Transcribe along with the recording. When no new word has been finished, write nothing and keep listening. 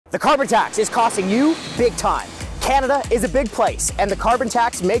The carbon tax is costing you big time. Canada is a big place, and the carbon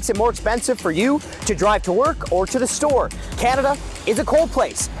tax makes it more expensive for you to drive to work or to the store. Canada is a cold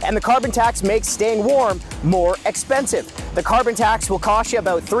place, and the carbon tax makes staying warm more expensive. The carbon tax will cost you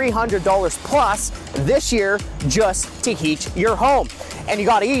about $300 plus this year just to heat your home. And you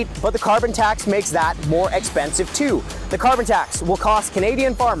gotta eat, but the carbon tax makes that more expensive too. The carbon tax will cost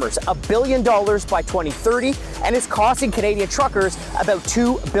Canadian farmers $1 billion by 2030, and it's costing Canadian truckers about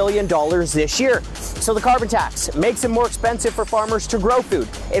 $2 billion this year. So the carbon tax makes it more expensive for farmers to grow food.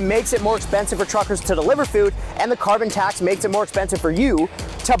 It makes it more expensive for truckers to deliver food, and the carbon tax makes it more expensive for you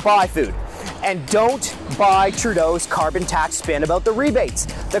to buy food. And don't buy Trudeau's carbon tax spin about the rebates.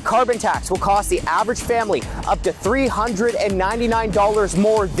 The carbon tax will cost the average family up to $399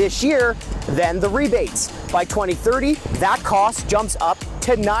 more this year than the rebates. By 2030, that cost jumps up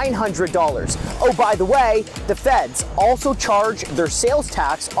to $900. Oh, by the way, the feds also charge their sales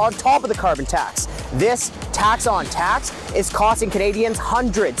tax on top of the carbon tax. This tax on tax is costing Canadians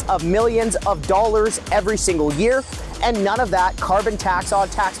hundreds of millions of dollars every single year, and none of that carbon tax on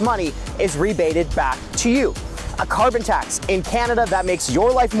tax money is rebated back to you. A carbon tax in Canada that makes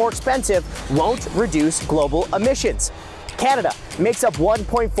your life more expensive won't reduce global emissions. Canada makes up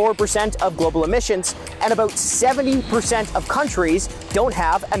 1.4% of global emissions, and about 70% of countries don't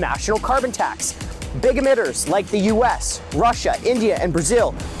have a national carbon tax. Big emitters like the US, Russia, India, and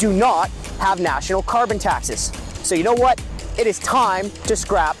Brazil do not have national carbon taxes. So you know what? It is time to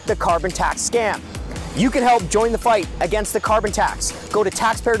scrap the carbon tax scam. You can help join the fight against the carbon tax. Go to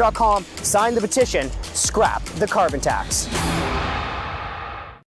taxpayer.com, sign the petition, scrap the carbon tax.